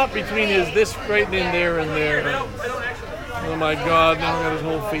 stick one up between this right in there and there. Oh my God, now I got his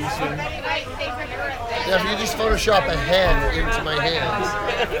whole face in. Yeah, if you just Photoshop a hand into my hands.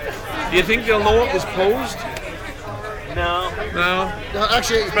 Do you think they'll know it was posed? No. No? No,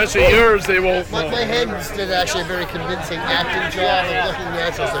 actually, Especially yours, they won't my know. hands did actually a very convincing acting job of looking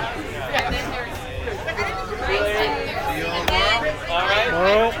natural. So, All right.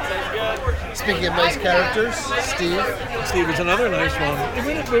 Well, speaking of nice characters, Steve. Steve is another nice one.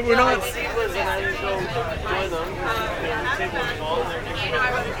 But we're not. Seedless, and I just go join them. Take those calls.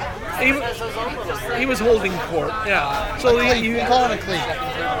 He was holding court, yeah. So you Call it a cleat.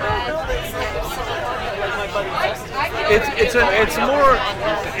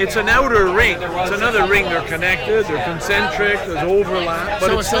 it's an outer ring. It's another ring. They're connected. They're concentric. There's overlap, but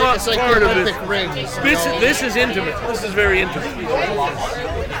So it's not it's like part the of it. Olympic rings. This is intimate. This is very intimate.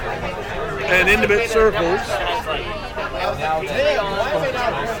 And intimate circles.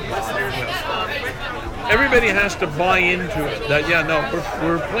 Everybody has to buy into it. That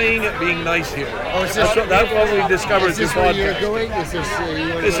we're playing at being nice here. Oh, is this, That's what we discovered is through this where you're podcast. going? Is this,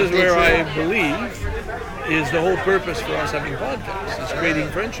 This is where I believe is the whole purpose for us having podcasts, is creating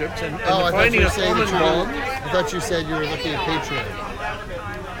friendships and I thought finding you a were saying common that bond. I thought you said you were looking at Patreon.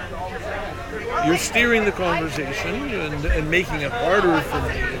 You're steering the conversation and making it harder for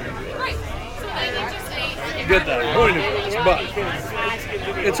me. Get that point across, but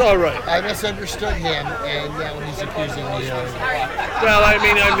it's all right. I misunderstood him, and now he's accusing me of. Well, I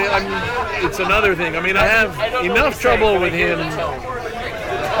mean, it's another thing. I mean, I have enough trouble with him.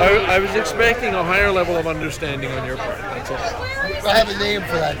 I was expecting a higher level of understanding on your part. That's all. I have a name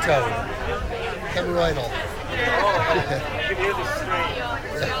for that toad. Hemorrhoidal.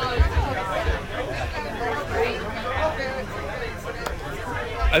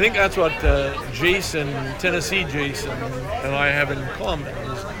 I think that's what Jason, Tennessee Jason, and I have in common,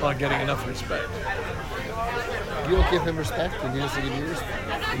 is not getting enough respect. You don't give him respect, and he doesn't give you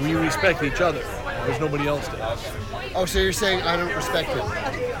respect. We respect each other. There's nobody else does. Oh, so you're saying I don't respect him?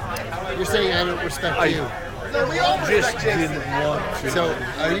 You're saying I don't respect you? Just didn't want to. So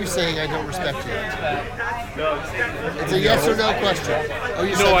are you saying I don't respect you? It's a yes or no question. Oh,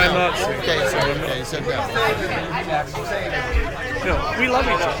 you said no. I'm not saying. Okay, sorry. Okay, you said no. No, we love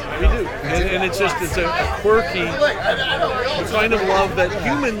each other. We do. And it's a quirky kind of love that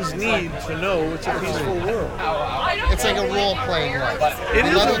humans need to know it's a peaceful world. It's like a role-playing life. It We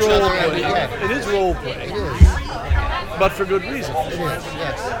is love a each other role every play. day. It is role play. It is. But for good reason. It is,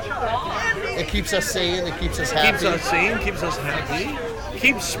 yes. It keeps us sane, it keeps us happy. Keeps us sane, keeps us happy,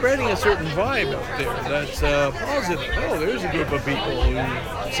 keeps spreading a certain vibe out there that's positive. Oh, there's a group of people who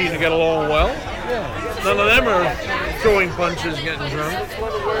seem to get along well. Yeah. None of them are throwing punches, getting drunk. That's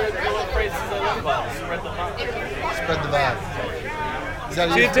one of the phrases I love about it. Spread the vibe. Spread the vibe. Is that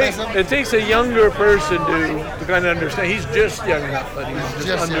a See, euphemism? it takes a younger person to kind of understand. He's just young enough that he just Just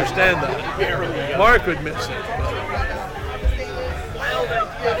young. understand that. Mark would miss it.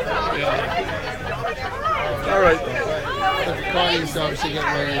 Yeah. All right. Connie's obviously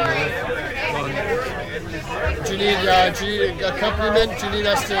getting ready to leave. Do you need a accompaniment? Do you need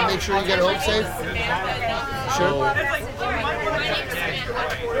us to make sure you get home safe? Sure.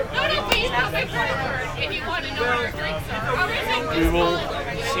 We will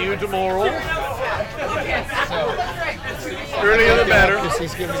see you tomorrow. Earlier the better. Because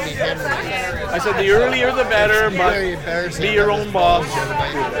he's giving me hemorrhoids. I said the earlier the better, Very but embarrassing. be your own boss. I'm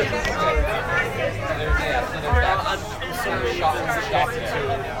sorry,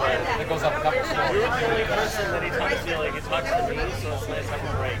 It goes up a couple stories. you're the only person that he talks to like he talks to me, so it's nice having a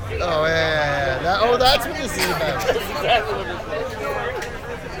break. Oh, yeah. That's what this is about. That's exactly what it is.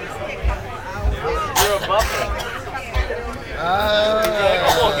 You're a buffer.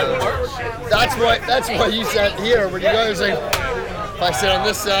 That's why you sat here. When you guys like, if I sit on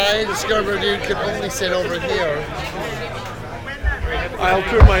this side, the Scarborough dude could only sit over here. I'll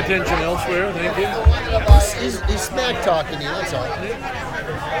turn my attention elsewhere. Thank you. He's smack talking you. That's all.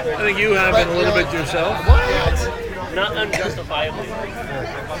 I think you have it a little bit yourself. What? Not unjustifiably.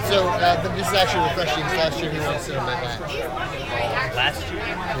 So this is actually refreshing. Last year he wanted to sit on my lap. Last year?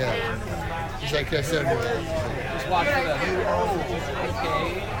 Yeah. He's like, I said, Just watch for that.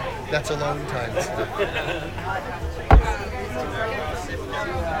 Okay. that's alone time.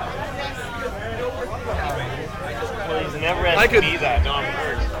 Well, he's never had I to could- be that. No, I'm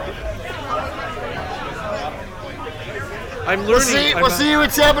hurt. I'm learning. We'll see you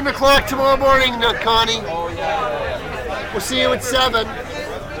at 7 o'clock tomorrow morning, Connie. Oh, yeah. We'll see you at 7.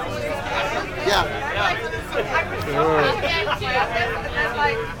 Yeah.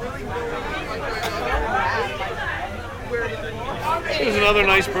 She's another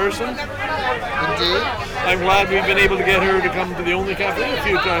nice person. Indeed. I'm glad we've been able to get her to come to the Only Cafe a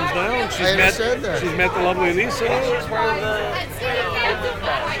few times now. And I understand that. She's met the lovely Lisa.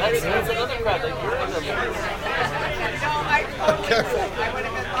 That's another crowd. Like you're in the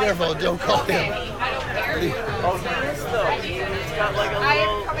Careful, don't call him. Oh, he is though. He's got like a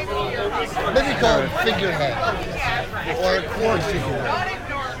little. Maybe call him figurehead or a chord figurehead.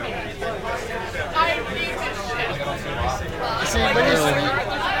 See, when you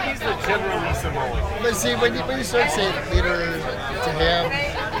He's the generally symbolic. but see when you start saying theater to him,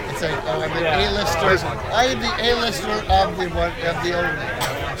 it's like, oh, I'm an A-lister. I am the A-lister of the one of the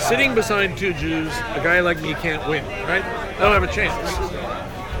only. Sitting beside two Jews, a guy like me can't win, right? I don't have a chance.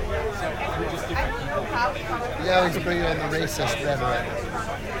 Yeah, he's bringing on the racist rhetoric.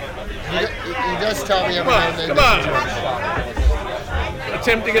 He does tell me every now and then. Come on.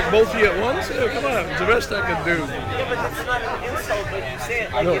 Attempt to get both of you at once? Oh, come on, it's the best I can do. Yeah, but that's not an insult, but you say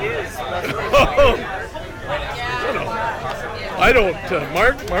it like it is. I don't.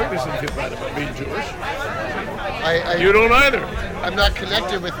 Mark doesn't feel bad about being Jewish. You don't either. I'm not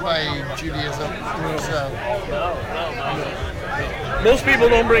connected with my Judaism, so. Most people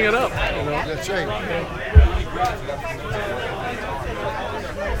don't bring it up. You know? That's right.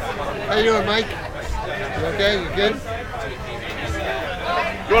 How you doing, Mike? You okay? You good?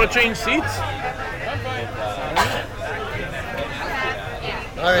 You want to change seats?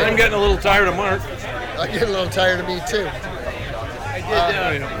 All right. I'm getting a little tired of Mark. I'm getting a little tired of me too.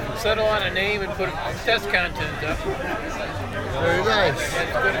 I did settle on a name and put test content up. Very nice.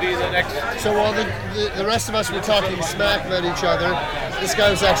 It's going to be the next. So while the rest of us were talking smack about each other, this guy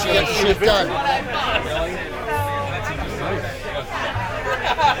was actually getting shit done.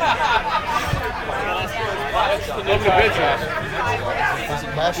 Look at pictures.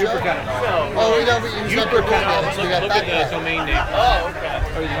 Masha? Oh, we know, but you got good names. We got Look that at the guy. domain name. Oh, okay.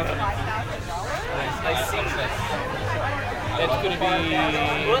 I see. That's going to be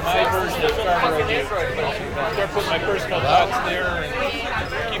What's my version of Scarborough. fucking Android? Start putting my personal thoughts there and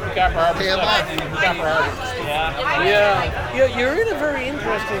keep the Copper Harbor Pay 'em stuff. off. Copper Harbor. Yeah, you're in a very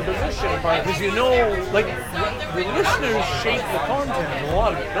interesting position, Mark, because you know, like, the listeners shape the content a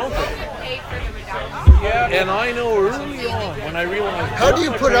lot of it, don't they? Yeah. And I know early on when I realized How do you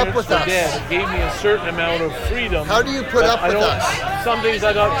my put up parents with were us? dead, it gave me a certain amount of freedom. How do you put that up with us? Some days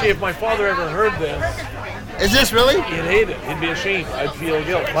I thought, gee, if my father ever heard this, Is this really? he'd hate it. He'd be ashamed. I'd feel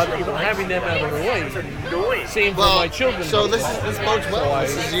guilt. But even having them out of the way, same for Well, my children. so this bodes well.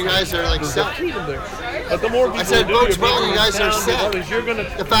 This is, you guys are like There's set. a freedom there. But the more people I said do, bodes you're well. making You guys it are sound set. to others, you're gonna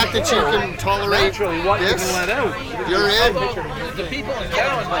The fact that you can tolerate naturally what you this, can let out. you're in. The people in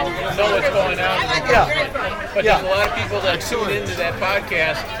town know what's going on. Yeah. But there's a lot of people that tune into that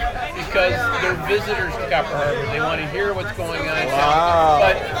podcast because they're visitors to Copper Harbor. They want to hear what's going on. Wow.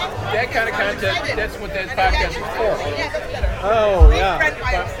 But that kind of content, that's what that podcast is for. Oh, yeah. But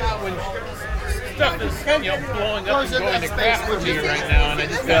when stuff is blowing up and going to crap for me right now, and I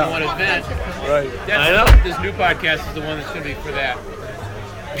just kind of want to vent. Right. This new podcast is the one that's going to be for that.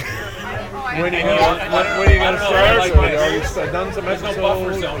 When are you going to start? Have you done some There's no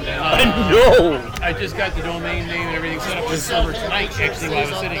buffer episodes? zone now. No. I just got the domain name and everything set up for the server tonight, actually, while I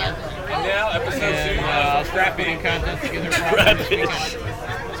was sitting here. And now, episode 2. And I'll strap in content together for this weekend.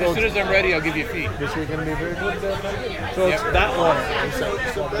 So as soon as I'm ready, I'll give you a feed. This week going to be very good. So it's that one.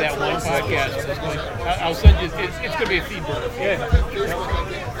 That one podcast. I'll send you. It's going to be a feed burner. Yeah.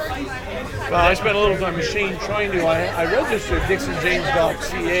 Well, I spent a little time with Shane trying to. I registered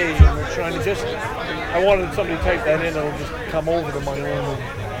DixonJames.ca and we're trying to just. I wanted somebody to type that in and it'll just come over to my own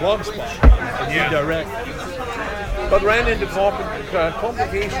blog spot and redirect. But ran into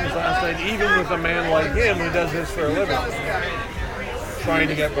complications last night, even with a man like him who does this for a living. Trying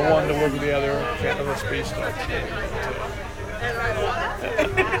to get the one to work with the other, kind of a space stuff.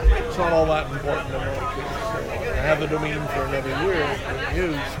 It's not all that important in my case. I have the domain for another year to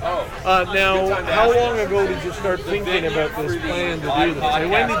use. Now, how long ago did you start thinking about this plan to do this? And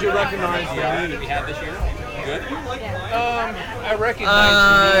when did you recognize the need? We had this year. Good. I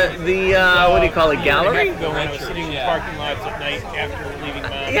recognize What do you call it? Gallery? when I was sitting in the parking lots at night after leaving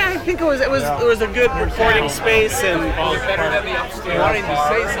Mount. Yeah, I think it was a good recording space and Better than the upstairs. Wanting to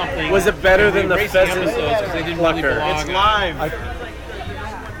say something. was it better than the pheasant because they didn't really plucker? belong. It's live.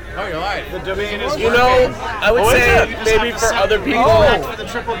 Oh, you're live. The domain is You know, I would say maybe for other people for the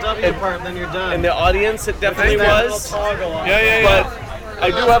triple W part, then you're done. in the audience, it definitely was. Yeah. But I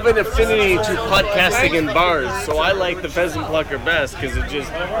do have an affinity to podcasting in bars, so I like the pheasant plucker best because it just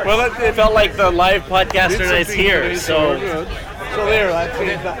it felt like the live podcaster nights here. So there, I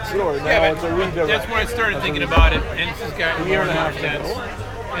changed that story. Now Yeah, it's a but redirect. that's when I started thinking about it, and this has gotten A year more and a half intense. ago.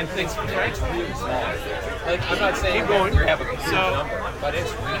 And things, right? I'm not saying Keep going. we have a huge number, but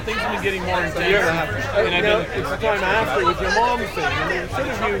it's Things have been getting more intense. And it's the time after with your mom's thing. I mean, sort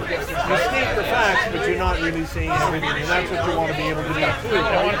of you state the facts, but you're not really saying everything, and that's what you want to be able to do too.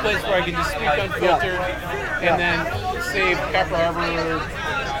 I want a place where I can just speak unfiltered and then save Copper Harbor.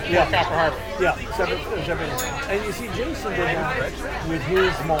 Copper Harbor. Yeah, seven. And you see, Jason did that with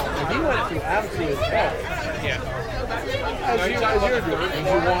his mom. He went through absolute hell. Yeah. As you're doing, as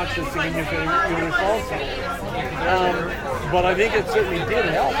you watch this thing and you recall something. But I think it certainly did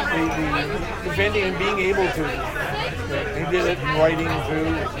help. The defending and being able to. He did it in writing too.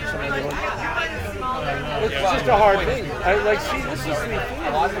 It's just a hard thing. This is the thing.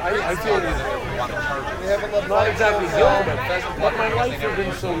 I feel not exactly guilty, but my life has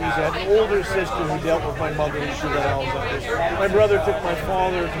been so easy. I had an older sister who dealt with my mother and she got Alzheimer's. My brother took my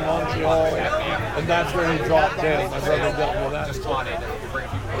father to Montreal, and that's where he dropped dead. My brother dealt with that.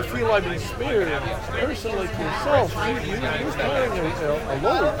 I feel I've been spared. A person like yourself, you're carrying a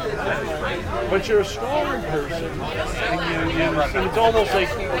load, but you're a strong person, and it's almost like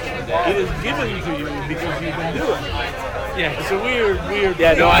it is given to you because you can do it. Yeah, it's a weird.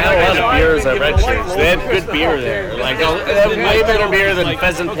 Yeah, no, I had a lot of beers at Red Shirts. They had good beer there. Like, they have way better beer than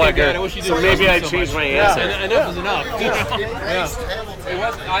Pheasant Plucker. So maybe I changed my answer. Enough is enough.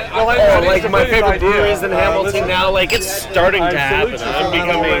 Like my favorite breweries in Hamilton now, like it's starting to happen. I'm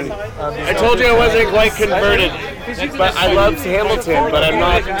becoming. I told you I wasn't quite converted, but I love Hamilton, but I'm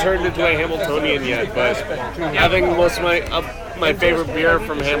not turned into a Hamiltonian yet. But having most of my favorite beer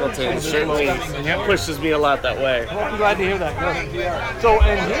from Hamilton certainly pushes me a lot that way. Well, I'm glad to hear that. So,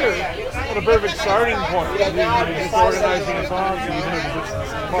 and here, what a perfect starting point. You're just organizing a song, even if it's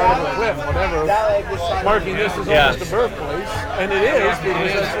part of a clip, whatever, marking this as almost a birthplace, and it is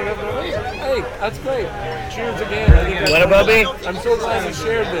because that's sort of hey, that's great. Cheers again. I think What about me? I'm so glad you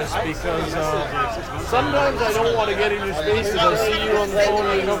shared this because sometimes I don't want to get in your spaces. I see you on the phone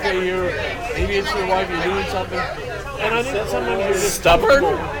and okay, maybe it's your wife, you're doing something. And I think sometimes you're just stubborn.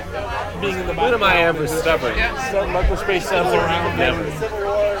 Being in the When am I ever stubborn? Let the space settle around them.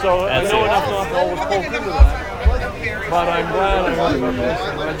 So I know enough not to always poke into that. But I'm glad I heard about this.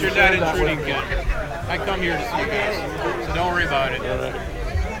 But you're not intruding, Ken. I come here to see you guys, so don't worry about it.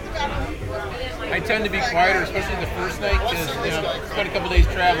 I tend to be quieter, especially the first night, because spend a couple days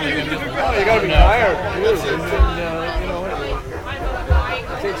traveling. And just, you gotta be tired, too. And,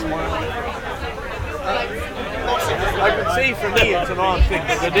 it takes a while. I could say for me it's an odd thing,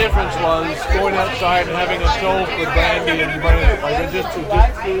 but the difference was going outside and having a toke with brandy and burning. Like it just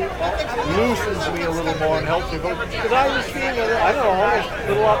loosens me a little more and helps me go. Because I was feeling almost a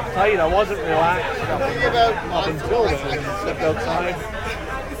little uptight. I wasn't relaxed up until then. I stepped outside.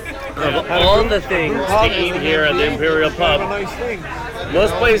 Of all the things to eat here at the Imperial Pub,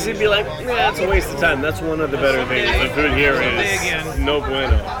 most places you'd be like, it's a waste of time. That's one of the better things. The food here is no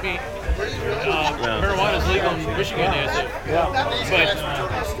bueno. Marijuana is legal in Michigan, is it? Yeah. But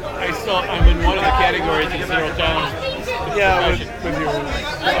I'm in one of the categories in zero tolerance. Yeah, with your.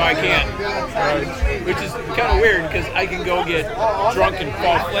 So I can't. Which is kind of weird because I can go get drunk and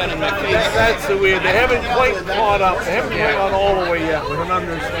fall flat on my face. That's the weird. They haven't quite caught up. They haven't quite gone all the way yet with an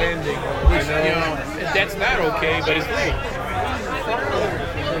understanding. Which, that's not okay, but it's legal.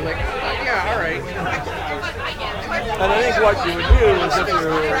 They're like, yeah, all right. And I think what you would do is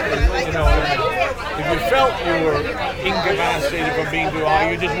if you felt you were incapacitated from being too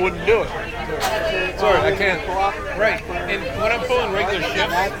high, you just wouldn't do it. Sorry, I can't. Right. And when I'm pulling regular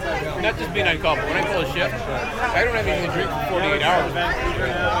shifts, not just being on call, but when I pull a shift, I don't have anything to drink for 48 hours.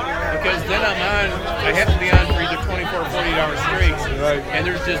 Because then I have to be on for either 24 or 48 hours straight. Right. And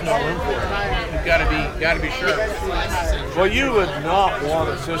there's just no room for it. You've got to be sure. Well, you would not want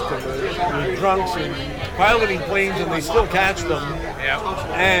a system with drunks and piloting planes and they still catch them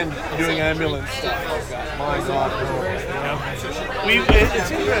and doing ambulance stuff. My God, no.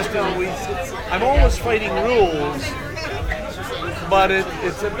 It's interesting. I'm always fighting rules, but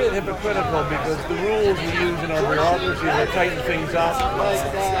it's a bit hypocritical because the rules we use in our bureaucracy are tighten things up.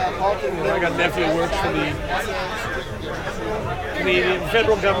 I got a nephew who works for the Canadian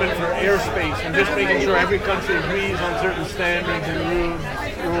federal government for airspace and just making sure every country agrees on certain standards and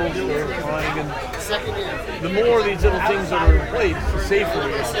rules for flying. And the more these little things that are in place, the safer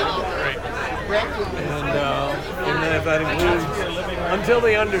it is. And then if that includes, until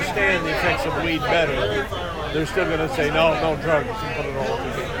they understand the effects of weed better, they're still going to say no drugs and put it all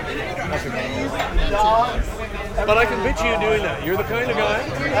together. Nothing else. But I can picture you doing that. You're the kind of guy,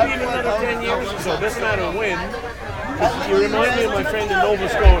 maybe in another 10 years or so, doesn't matter when. You remind me of my friend in Nova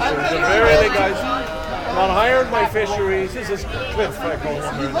Scotia. He's a very big guy. Got hired by fisheries. This is Cliff, I call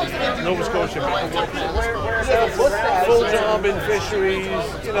him, Nova Scotia. full job in fisheries,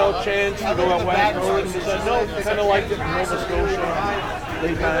 chance to go out west. And he said, no, kind of liked it in Nova Scotia.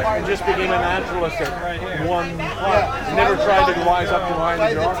 And just became a naturalist at one point. Never tried to rise up to line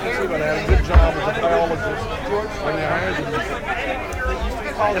bureaucracy, but had a good job as a biologist when they hired him.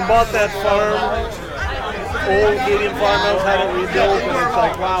 And bought that farm, old Canadian farmhouse, had it rebuilt, and it's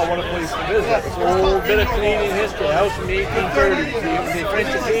like, wow, what a place to visit. It's an old bit of Canadian history, a house from the 1830s. The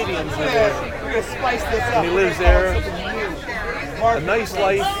French Acadians were there. And he lives there. A nice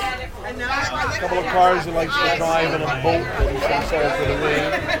life. A couple of cars he likes to drive and a boat that he sells for the way.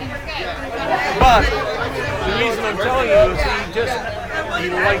 But the reason I'm telling you is he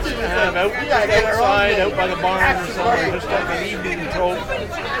likes to have outside, out by the barn or somewhere, just like an evening trope.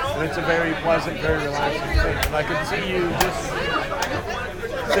 And it's a very pleasant, very relaxing thing. And I could see you just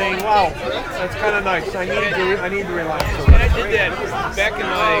saying, wow, that's kind of nice. I need to relax. And I did that back in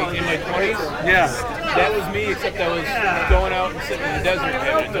my 20s. Yeah. That was me, except I was going out and sitting in the desert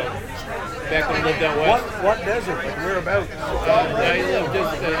having a back when I lived out west. What desert? Whereabouts? I lived at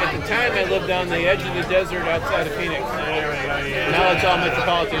the time I lived on the edge of the desert outside of Phoenix. Now it's all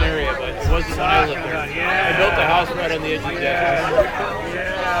metropolitan area, but it wasn't when I lived there. I built a house right on the edge of the desert.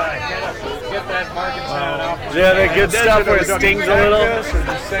 Get that market sound out. Yeah, that good stuff where it stings a little. Or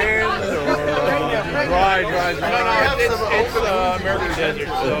the sand, or dry. It's American desert,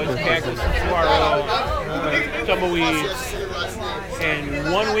 so it's cactus, saguaro, tumbleweeds,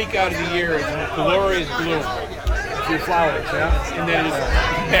 and 1 week out of the year it's glorious bloom. Few flowers, yeah? And then it's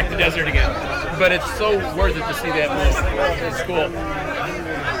back to desert again. But it's so worth it to see that bloom. It's cool.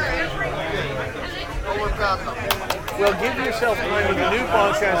 Well, give yourself time with the new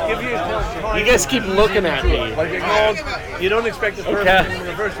podcast. Give yourself time. You guys keep looking at me. Like it goes, you don't expect the perfect thing from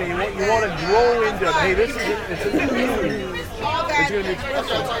the first thing. You want to grow into it. Hey, this is it's a new you. It's going to be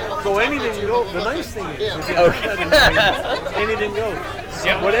expensive. So anything goes. The nice thing is, if you have that in mind, anything goes.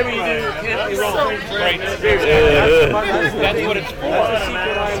 Yeah. Whatever you do, you can't be wrong. Right. That's what it's for. That's a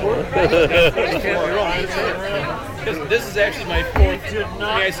secret I work. You can't be wrong. This is actually my fourth.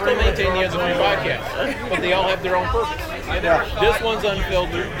 I still maintain the other three podcasts, but they all have their own purpose. This one's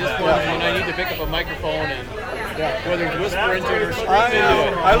unfiltered. This one's when I need to pick up a microphone and whether it's whisper into it or scream into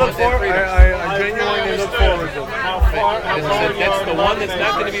it. I look forward. I genuinely look forward to it. That's the one that's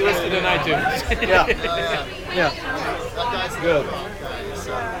not going to be listed in iTunes. Yeah. Good.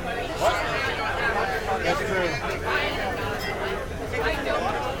 That's true.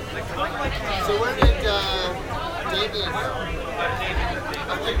 So where did Damien go?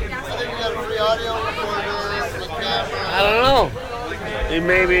 I think you got a free audio recorder, the camera. I don't know.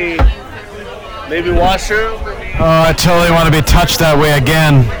 Maybe washroom. Oh, I totally want to be touched that way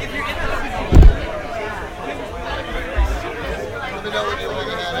again. Let me know when you want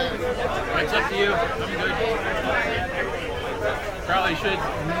to head in. It's up to you. I'm good. Probably should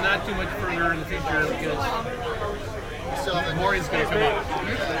not too much further in the future because Maury's going to come up.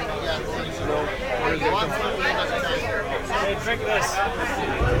 Hey, drink this.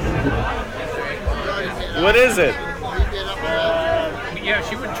 What is it? Yeah,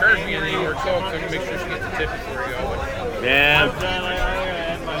 she wouldn't charge me any more Coke, so I can make sure she gets a tip before we go. Yeah.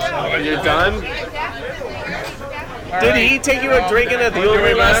 You're done? Did he take you a drinking at the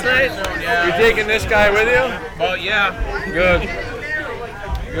Ultimate last night? Yeah. You taking this guy with you? Well, yeah. Good.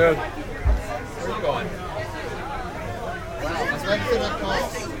 Good. Where are you going?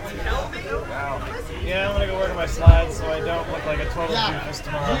 Yeah, I'm gonna go work on my slides so I don't look like a total doofus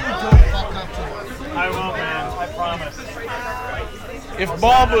tomorrow. I won't, man. I promise. If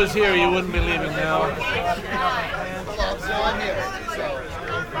Bob was here, you wouldn't be leaving now.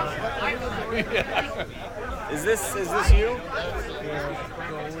 Is this you? Yeah,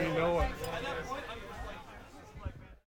 so we know it.